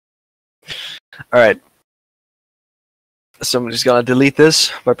Alright. So I'm just gonna delete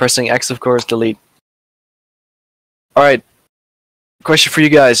this by pressing X, of course, delete. Alright. Question for you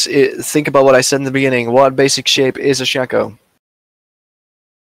guys. Think about what I said in the beginning. What basic shape is a Shako?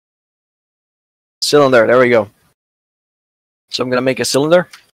 Cylinder, there we go. So I'm gonna make a cylinder.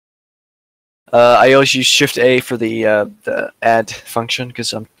 I always use Shift A for the add function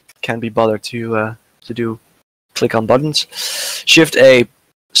because I can't be bothered to click on buttons. Shift A,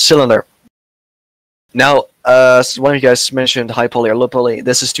 cylinder. Now, so one of you guys mentioned high poly or low poly.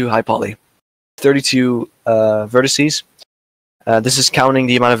 This is too high poly. 32 vertices. This is counting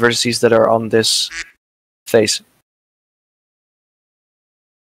the amount of vertices that are on this face.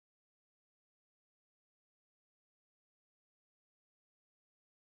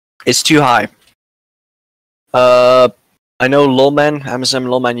 It's too high. I know Lowman, Amazon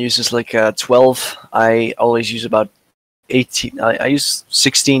Lowman uses like 12. I always use about 18. I use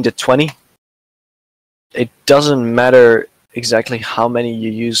 16 to 20. It doesn't matter exactly how many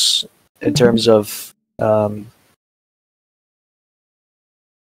you use in terms of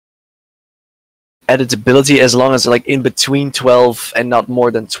editability, as long as like in between 12 and not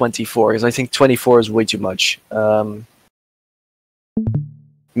more than 24. Because I think 24 is way too much.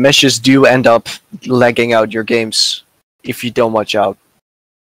 Meshes do end up lagging out your games if you don't watch out.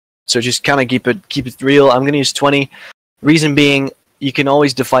 So just kind of keep it real. I'm gonna use 20. Reason being, you can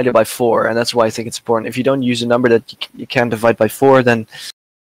always divide it by 4, and that's why I think it's important. If you don't use a number that you can divide by 4, then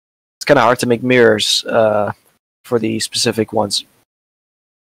it's kind of hard to make mirrors for the specific ones.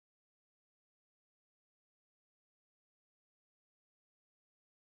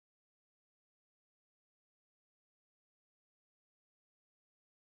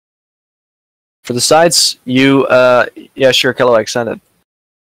 For the sides, you yeah, sure, Kello, extend it.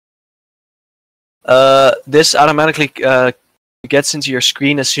 This automatically gets into your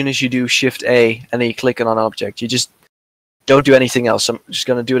screen as soon as you do Shift A and then you click on an object. You just don't do anything else. I'm just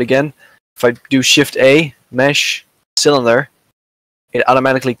gonna do it again. If I do Shift A, mesh, cylinder, it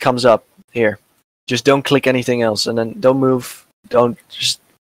automatically comes up here. Just don't click anything else, and then don't move. Don't just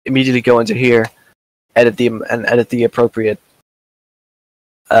immediately go into here, edit the appropriate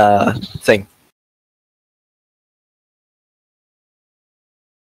thing.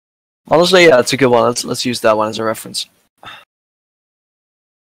 Honestly, yeah, that's a good one. Let's use that one as a reference.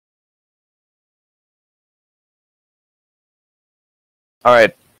 All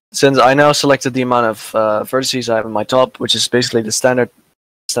right. Since I now selected the amount of vertices I have in my top, which is basically the standard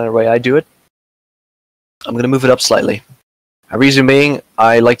way I do it, I'm gonna move it up slightly. A reason being,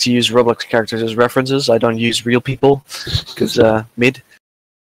 I like to use Roblox characters as references. I don't use real people because mid.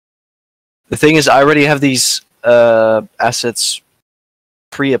 The thing is, I already have these assets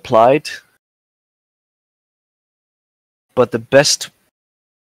pre-applied, but the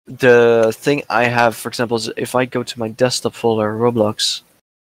thing I have, for example, is if I go to my desktop folder, Roblox,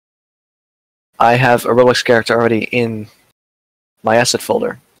 I have a Roblox character already in my asset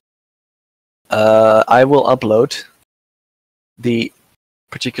folder. I will upload the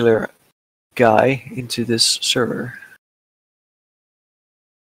particular guy into this server.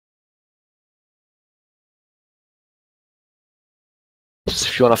 So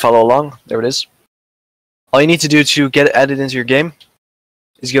if you want to follow along, there it is. All you need to do to get it added into your game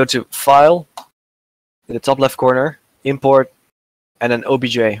is go to File, in the top left corner, Import, and then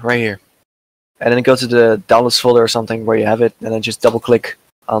OBJ right here. And then go to the Downloads folder or something where you have it, and then just double click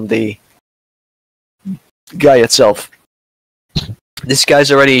on the guy itself. This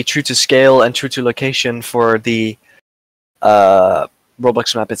guy's already true to scale and true to location for the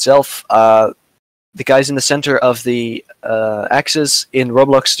Roblox map itself. The guy's in the center of the axis. In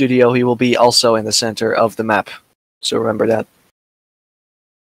Roblox Studio, he will be also in the center of the map. So remember that.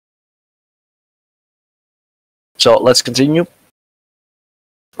 So let's continue.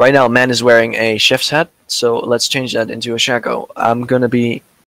 Right now, man is wearing a chef's hat, so let's change that into a Shako. I'm going to be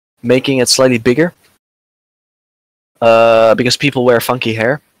making it slightly bigger because people wear funky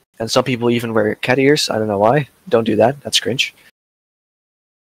hair, and some people even wear cat ears. I don't know why. Don't do that. That's cringe.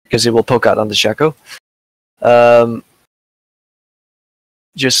 Because it will poke out on the Shako.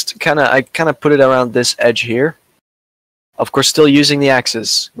 Just I kind of put it around this edge here. Of course, still using the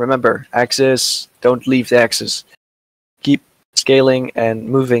axis. Remember, axis, don't leave the axis. Keep scaling and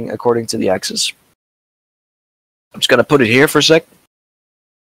moving according to the axis. I'm just going to put it here for a sec.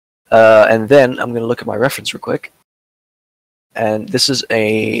 And then I'm going to look at my reference real quick. And this is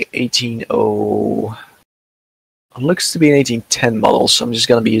a 18.0... It looks to be an 1810 model, so I'm just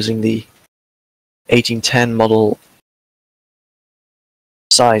going to be using the 1810 model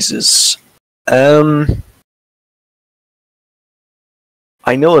sizes.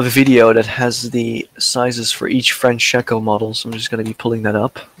 I know a video that has the sizes for each French Shako model, so I'm just going to be pulling that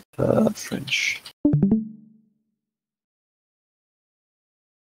up. French.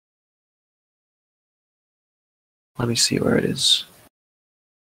 Let me see where it is.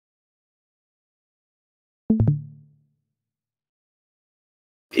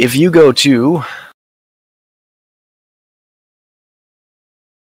 If you go to...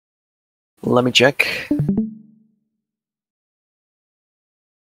 Let me check.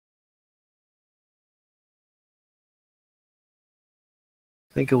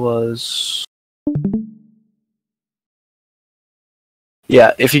 I think it was...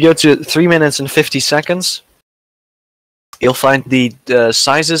 Yeah, if you go to 3 minutes and 50 seconds, you'll find the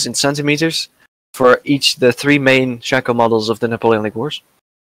sizes in centimeters for the 3 main Shako models of the Napoleonic Wars.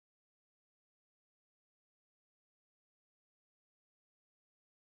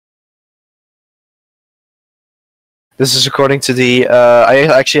 This is according to the... I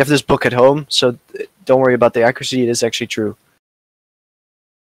actually have this book at home, so don't worry about the accuracy, it is actually true.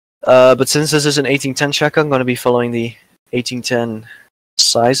 But since this is an 1810 Shako, I'm going to be following the 1810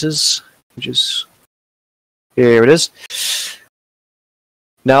 sizes, which is... Here it is.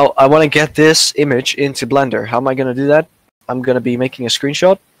 Now, I want to get this image into Blender. How am I going to do that? I'm going to be making a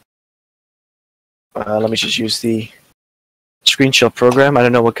screenshot. Let me just use the screenshot program. I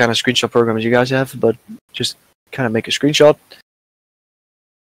don't know what kind of screenshot programs you guys have, but just kind of make a screenshot.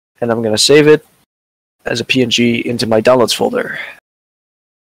 And I'm going to save it as a PNG into my downloads folder.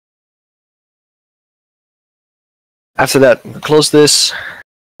 After that, close this,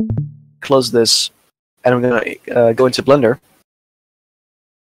 and I'm going to go into Blender.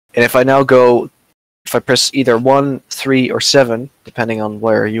 And if I now go, if I press either 1, 3, or 7, depending on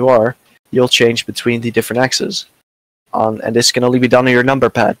where you are, you'll change between the different axes. And this can only be done on your number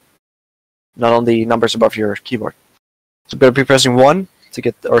pad, not on the numbers above your keyboard. So I'm going to be pressing 1 to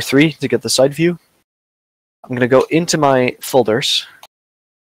get, or 3 to get the side view. I'm going to go into my folders,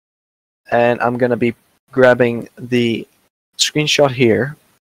 and I'm going to be grabbing the screenshot here,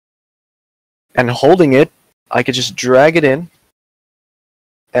 and holding it, I could just drag it in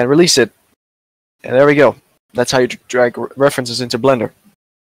and release it. And there we go. That's how you drag references into Blender.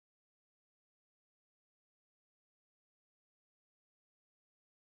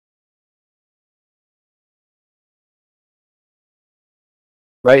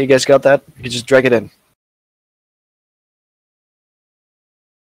 Right, you guys got that? You can just drag it in.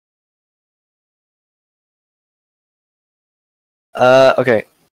 Okay.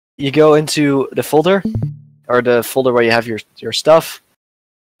 You go into the folder, or the folder where you have your stuff.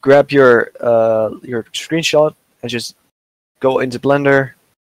 Grab your screenshot and just go into Blender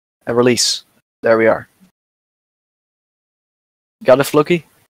and release. There we are. Got it, Floki?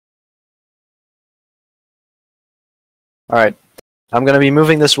 Alright. I'm going to be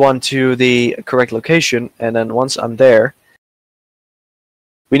moving this one to the correct location, and then once I'm there,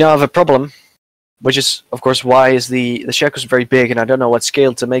 we now have a problem, which is, of course, why is the Shako is very big, and I don't know what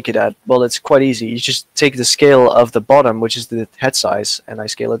scale to make it at. Well, it's quite easy. You just take the scale of the bottom, which is the head size, and I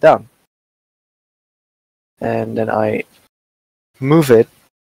scale it down. And then I move it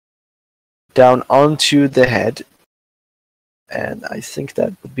down onto the head, and I think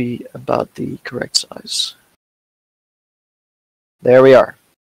that would be about the correct size. There we are.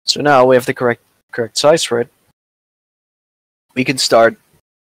 So now we have the correct size for it. We can start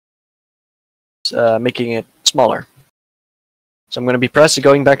making it smaller. So I'm going to be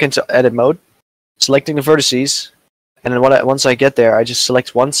going back into edit mode, selecting the vertices, and then once I get there, I just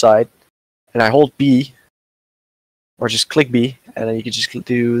select one side, and I hold B, or just click B, and then you can just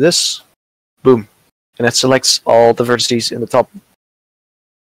do this, boom, and that selects all the vertices in the top.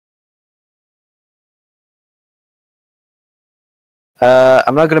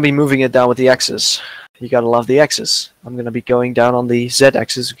 I'm not going to be moving it down with the axis. You gotta love the axis. I'm going to be going down on the Z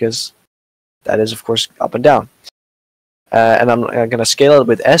axis because that is, of course, up and down. And I'm going to scale it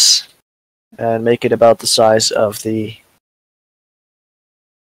with S and make it about the size of the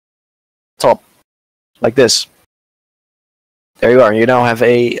top, like this. There you are. You now have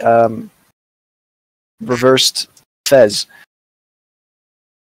a reversed fez.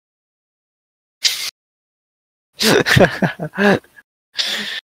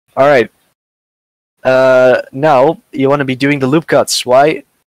 Alright. Now, you want to be doing the loop cuts. Why?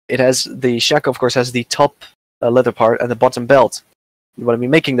 It has the Shako, of course, has the top leather part and the bottom belt. You want to be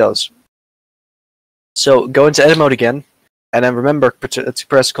making those. So go into edit mode again, and then remember to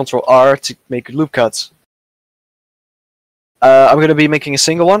press Ctrl R to make loop cuts. I'm going to be making a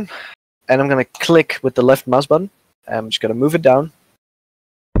single one, and I'm going to click with the left mouse button. I'm just going to move it down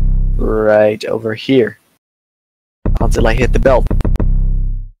right over here until I hit the belt.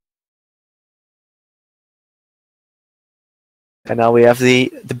 And now we have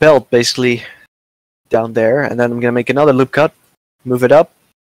the belt basically down there, and then I'm gonna make another loop cut, move it up,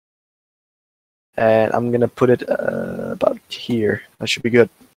 and I'm gonna put it about here. That should be good.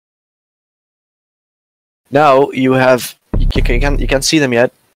 Now you have you can't see them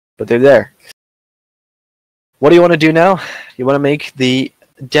yet, but they're there. What do you want to do now? You want to make the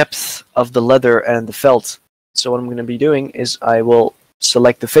depth of the leather and the felt. So what I'm going to be doing is I will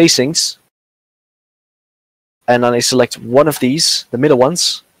select the facings, and then I select one of these, the middle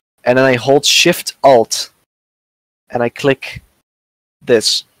ones, and then I hold Shift Alt, and I click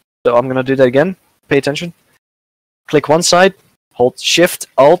this. So I'm going to do that again. Pay attention. Click one side, hold Shift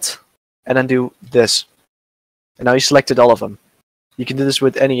Alt, and then do this. And now you selected all of them. You can do this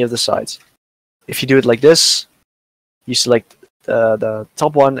with any of the sides. If you do it like this, you select the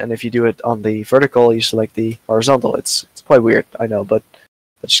top one, and if you do it on the vertical, you select the horizontal. It's quite weird, I know, but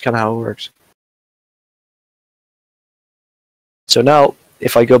that's just kind of how it works. So now,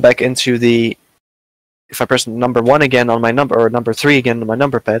 if I go back into the, if I press number 1 again on my number, or number 3 again on my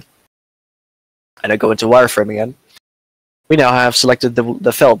number pad, and I go into wireframe again, we now have selected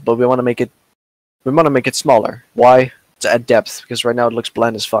the felt, but we want to make it smaller. Why? To add depth, because right now it looks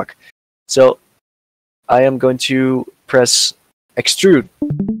bland as fuck. So I am going to press extrude.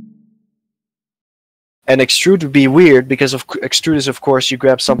 And extrude would be weird because extrude is, of course, you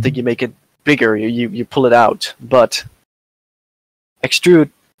grab something, you make it bigger, you pull it out. But extrude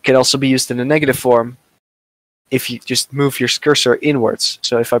can also be used in a negative form if you just move your cursor inwards.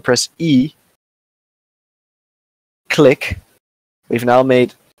 So if I press E, click, we've now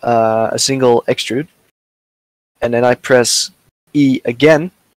made a single extrude. And then I press E again,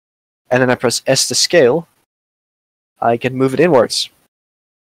 and then I press S to scale. I can move it inwards.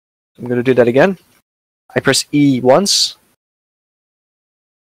 I'm going to do that again. I press E once.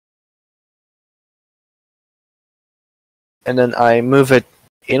 And then I move it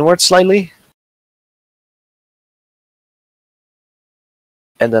inward slightly.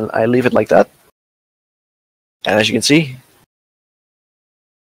 And then I leave it like that. And as you can see,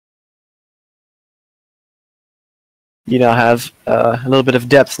 you now have a little bit of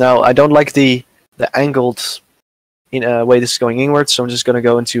depth. Now, I don't like the angled way this is going inwards, so I'm just going to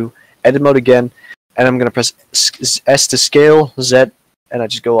go into edit mode again, and I'm going to press S to scale, Z, and I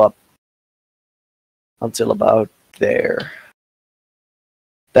just go up until about there.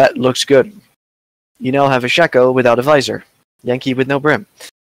 That looks good. You now have a Shako without a visor. Yankee with no brim.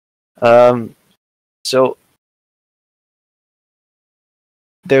 So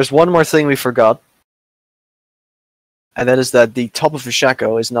there's one more thing we forgot, and that is that the top of a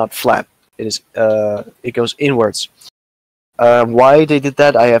Shako is not flat. It is it goes inwards. Why they did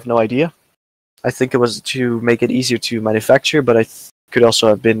that, I have no idea. I think it was to make it easier to manufacture, but could also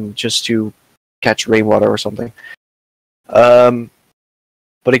have been just to catch rainwater or something. But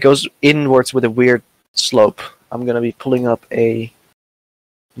it goes inwards with a weird slope. I'm gonna be pulling up a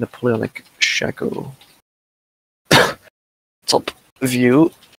Napoleonic Shako top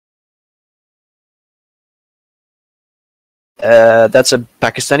view. That's a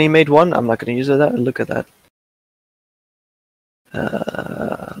Pakistani-made one. I'm not gonna use that. Look at that.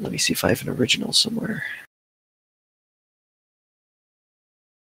 Let me see if I have an original somewhere.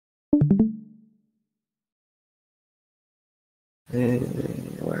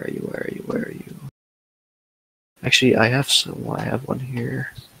 Where are you? Where are you? Where are you? Actually, I have some. I have one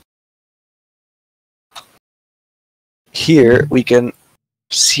here. Here we can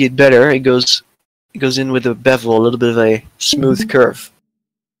see it better. It goes in with a bevel, a little bit of a smooth curve.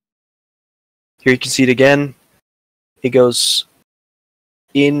 Here you can see it again. It goes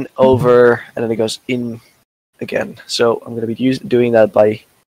in, over, and then it goes in again. So I'm going to be doing that by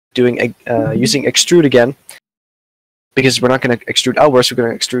using extrude again, because we're not going to extrude outwards. We're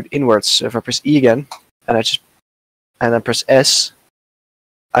going to extrude inwards. So if I press E again, and then press S,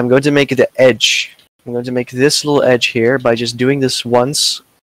 I'm going to make the edge. I'm going to make this little edge here by just doing this once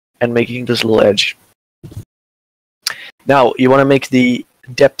and making this little edge. Now you want to make the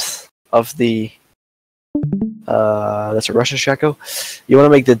depth of the that's a Russian Shako. You want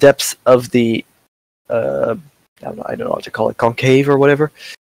to make the depth of the I don't know what to call it, concave or whatever.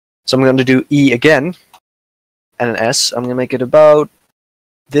 So I'm going to do E again and an S. I'm going to make it about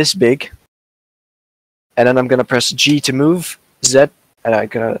this big, and then I'm going to press G to move, Z, and I'm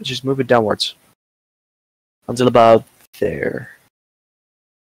going to just move it downwards until about there.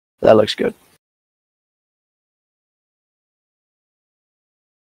 That looks good.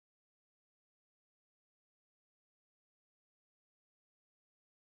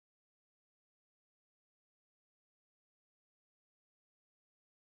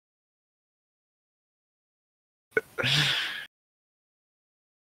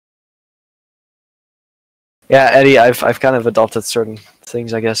 Yeah, Eddie, I've kind of adopted certain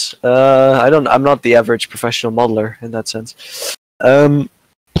things, I guess. I'm not the average professional modeler in that sense.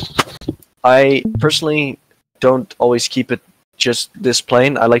 I personally don't always keep it just this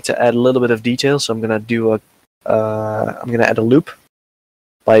plain. I like to add a little bit of detail, so I'm gonna add a loop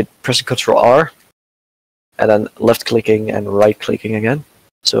by pressing Ctrl R, and then left clicking and right clicking again.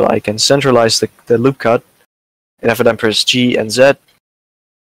 So I can centralize the loop cut, and if I then press G and Z,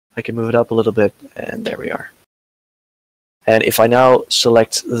 I can move it up a little bit, and there we are. And if I now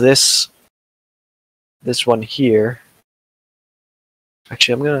select this one here,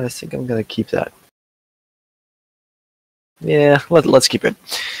 actually I think I'm gonna keep that. Yeah, let's keep it.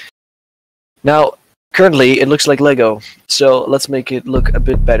 Now, currently it looks like Lego, so let's make it look a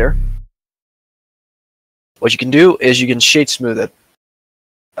bit better. What you can do is you can shade smooth it.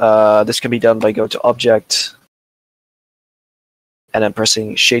 This can be done by go to Object and then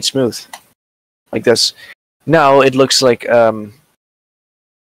pressing Shade Smooth, like this. Now it looks like I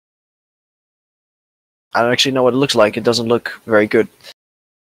don't actually know what it looks like. It doesn't look very good.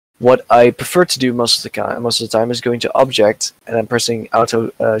 What I prefer to do most of the time is going to Object and then pressing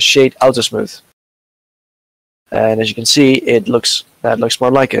Shade Auto Smooth. And as you can see, that looks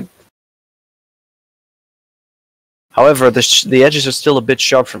more like it. However, the edges are still a bit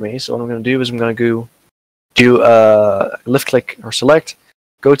sharp for me, so what I'm going to do is I'm going to do left click or select,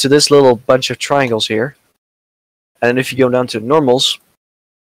 go to this little bunch of triangles here, and if you go down to normals,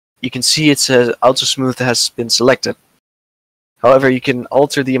 you can see it says Auto Smooth has been selected. However, you can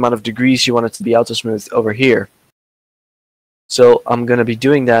alter the amount of degrees you want it to be auto smooth over here. So I'm going to be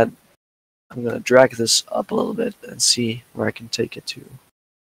doing that. I'm going to drag this up a little bit and see where I can take it to.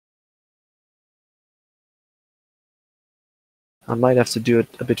 I might have to do it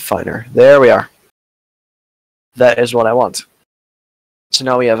a bit finer. There we are. That is what I want. So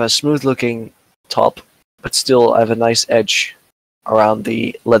now we have a smooth looking top, but still I have a nice edge around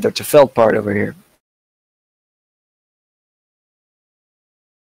the leather to felt part over here.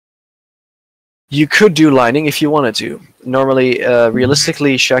 You could do lining if you wanted to. Normally,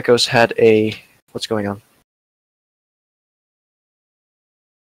 realistically, Shako's had a... What's going on?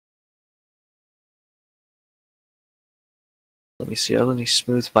 Let me see. I'll only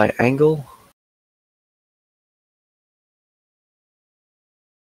smooth by angle.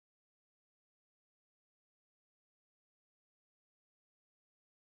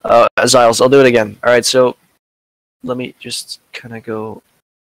 Zyles, I'll do it again. Alright, so let me just kind of go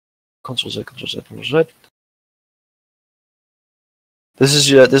Ctrl Z, Ctrl Z, Ctrl Z. This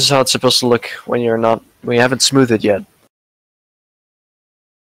is how it's supposed to look when you haven't smoothed it yet.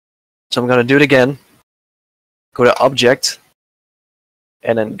 So I'm gonna do it again. Go to Object,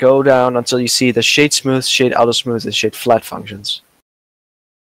 and then go down until you see the Shade Smooth, Shade Auto Smooth, and Shade Flat functions.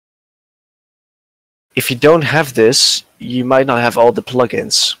 If you don't have this, you might not have all the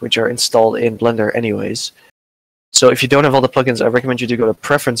plugins, which are installed in Blender anyways. So if you don't have all the plugins, I recommend you to go to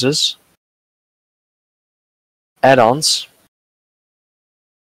Preferences, Add-ons,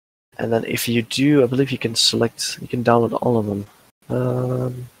 and then if you do, I believe you can download all of them.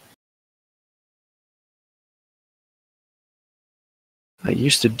 I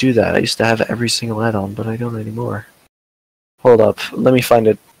used to do that. I used to have every single add-on, but I don't anymore. Hold up, let me find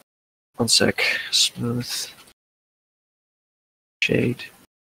it. One sec. Smooth. Shade.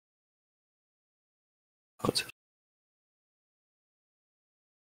 It's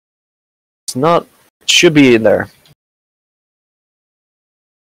not. It should be in there.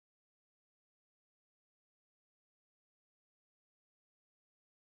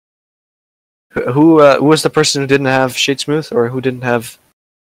 Who was the person who didn't have Shade Smooth, or who didn't have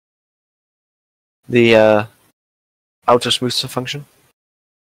the Auto Smooth function?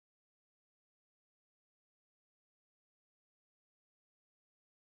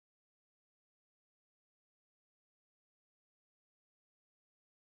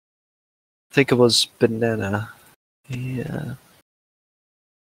 I think it was Banana. Yeah.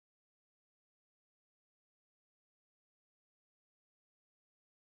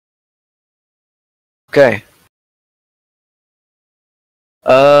 Okay.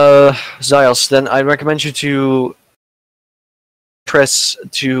 Zyles, then I recommend you to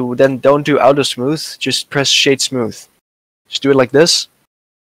then don't do Auto Smooth, just press Shade Smooth. Just do it like this.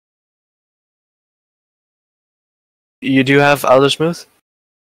 You do have Auto Smooth?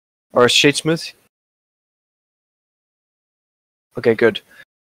 Or Shade Smooth? Okay, good.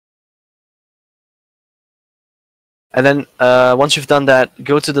 And then once you've done that,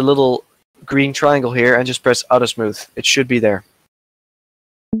 go to the little green triangle here and just press Auto Smooth. It should be there.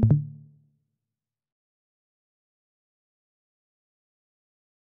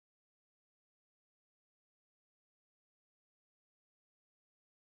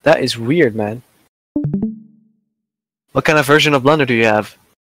 That is weird, man. What kind of version of Blender do you have?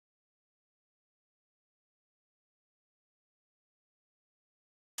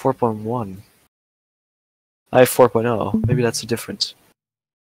 4.1. I have 4.0. Maybe that's the difference.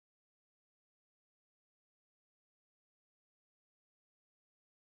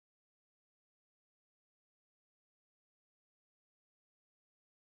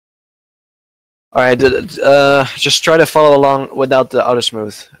 Alright, just try to follow along without the auto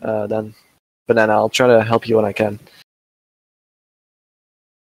smooth, then. But then I'll try to help you when I can.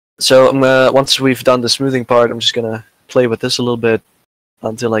 So once we've done the smoothing part, I'm just gonna play with this a little bit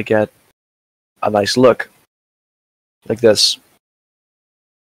until I get a nice look. Like this.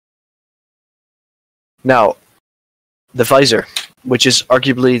 Now, the visor, which is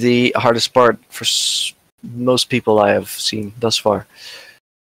arguably the hardest part for most people I have seen thus far.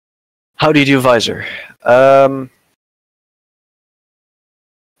 How do you do visor? I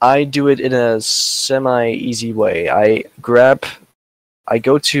do it in a semi-easy way. I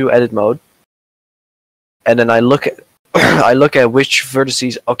go to edit mode, and then I look at I look at which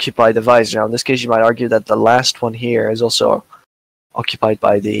vertices occupy the visor. Now, in this case, you might argue that the last one here is also occupied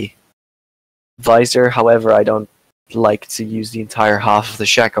by the visor. However, I don't like to use the entire half of the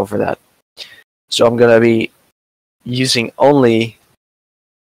Shako for that. So I'm going to be using only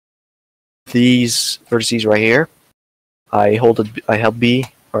these vertices right here. I held B,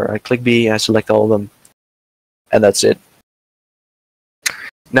 or I click B, and I select all of them, and that's it.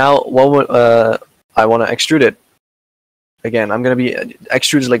 Now, I want to extrude it. Again, I'm going to be...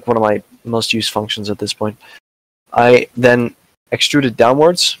 Extrude is like one of my most used functions at this point. I then extrude it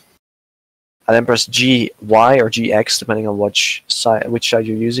downwards. I then press GY or GX, depending on which side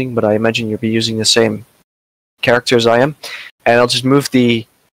you're using, but I imagine you'll be using the same character as I am. And I'll just move the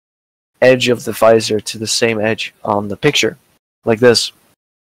edge of the visor to the same edge on the picture, like this.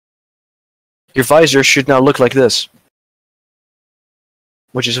 Your visor should now look like this,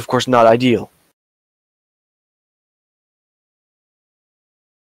 which is of course not ideal.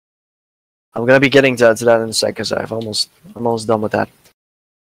 I'm gonna be getting to that in a sec, because I'm almost done with that.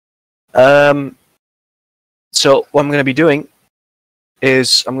 So what I'm gonna be doing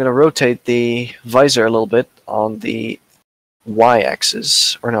is I'm gonna rotate the visor a little bit on the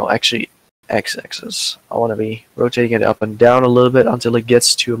y-axis, or no, actually x-axis. I want to be rotating it up and down a little bit until it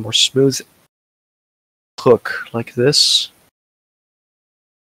gets to a more smooth hook, like this.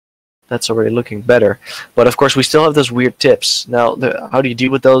 That's already looking better. But of course, we still have those weird tips. Now, how do you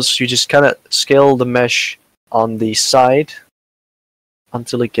deal with those? You just kind of scale the mesh on the side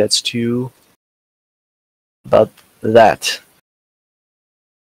until it gets to about that.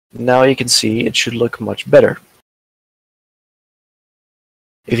 Now you can see it should look much better.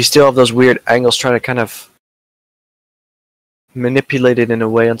 If you still have those weird angles, try to kind of manipulate it in a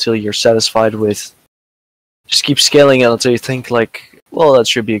way until you're satisfied with. Just keep scaling it until you think like, well, that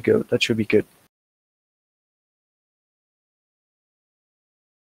should be good. That should be good.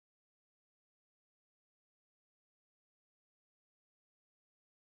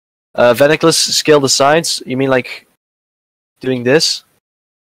 Veniclus, scale the sides. You mean like doing this?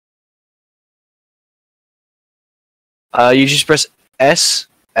 You just press S,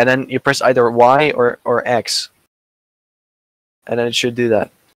 and then you press either Y or X, and then it should do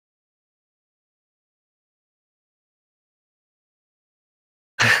that.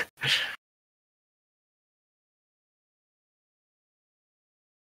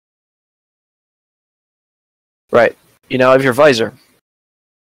 Right. You now have your visor.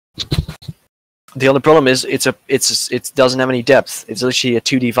 The only problem is it doesn't have any depth. It's literally a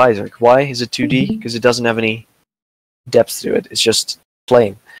 2D visor. Why is it 2D? Because it doesn't have any depth to it. It's just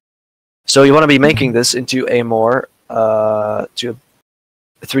plain. So you want to be making this into a more to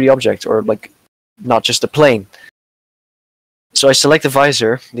a 3D object, or like not just a plane. So I select the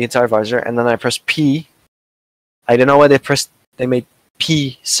visor, the entire visor, and then I press P. I don't know why they made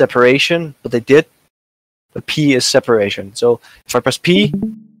P separation, but they did. But P is separation. So if I press P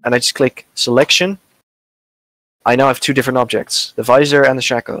and I just click selection, I now have two different objects, the visor and the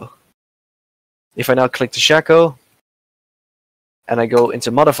Shako. If I now click the Shako and I go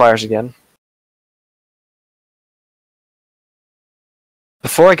into modifiers again,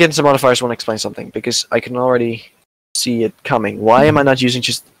 before I get into modifiers, I want to explain something, because I can already see it coming. Why am I not using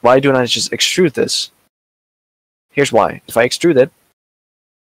why do I not just extrude this? Here's why. If I extrude it,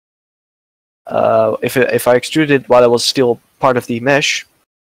 if I extruded while it was still part of the mesh,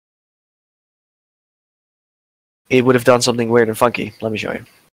 it would have done something weird and funky. Let me show you.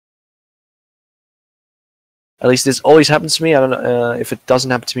 At least this always happens to me. I don't know if it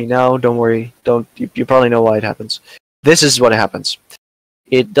doesn't happen to me now. Don't worry. You probably know why it happens. This is what happens.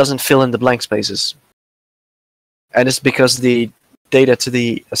 it doesn't fill in the blank spaces. And it's because the data to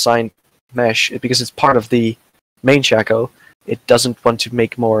the assigned mesh, because it's part of the main Shako, it doesn't want to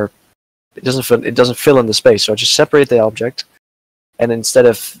make more. It doesn't fill in the space. So I just separate the object, and instead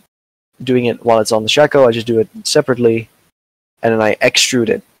of doing it while it's on the Shako, I just do it separately, and then I extrude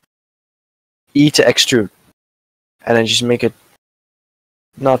it. E to extrude, and then just make it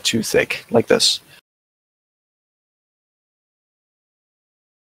not too thick, like this.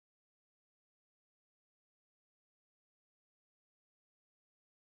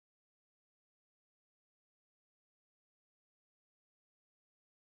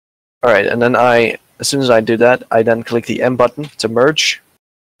 Alright, and then as soon as I do that, I then click the M button to merge,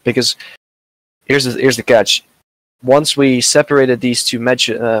 because here's the catch. Once we separated these two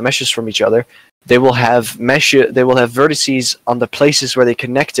meshes from each other, they will have vertices on the places where they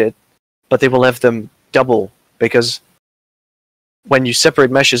connected, but they will have them double, because when you separate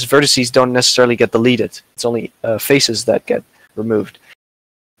meshes, vertices don't necessarily get deleted. It's only faces that get removed.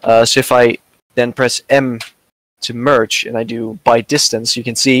 So if I then press M to merge, and I do by distance, you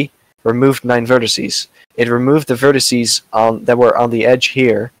can see removed 9 vertices. It removed the vertices that were on the edge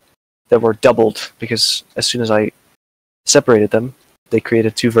here that were doubled, because as soon as I separated them, they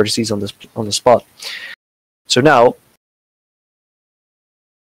created 2 vertices on the spot. So now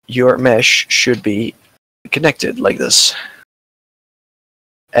your mesh should be connected like this,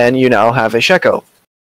 and you now have a Shako.